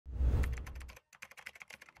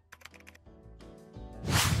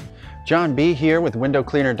John B. here with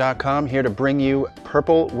windowcleaner.com, here to bring you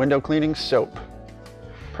Purple window cleaning soap.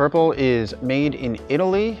 Purple is made in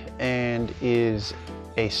Italy and is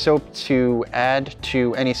a soap to add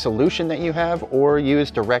to any solution that you have or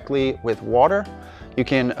use directly with water. You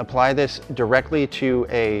can apply this directly to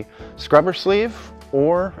a scrubber sleeve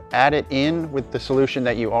or add it in with the solution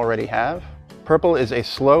that you already have. Purple is a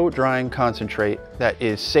slow drying concentrate that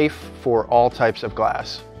is safe for all types of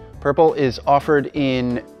glass. Purple is offered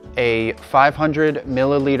in a 500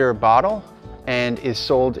 milliliter bottle and is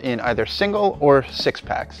sold in either single or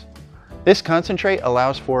 6-packs. This concentrate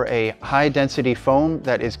allows for a high density foam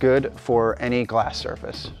that is good for any glass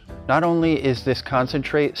surface. Not only is this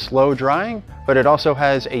concentrate slow drying, but it also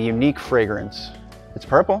has a unique fragrance. It's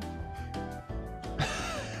purple.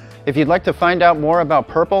 If you'd like to find out more about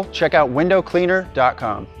Purple, check out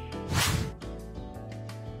windowcleaner.com.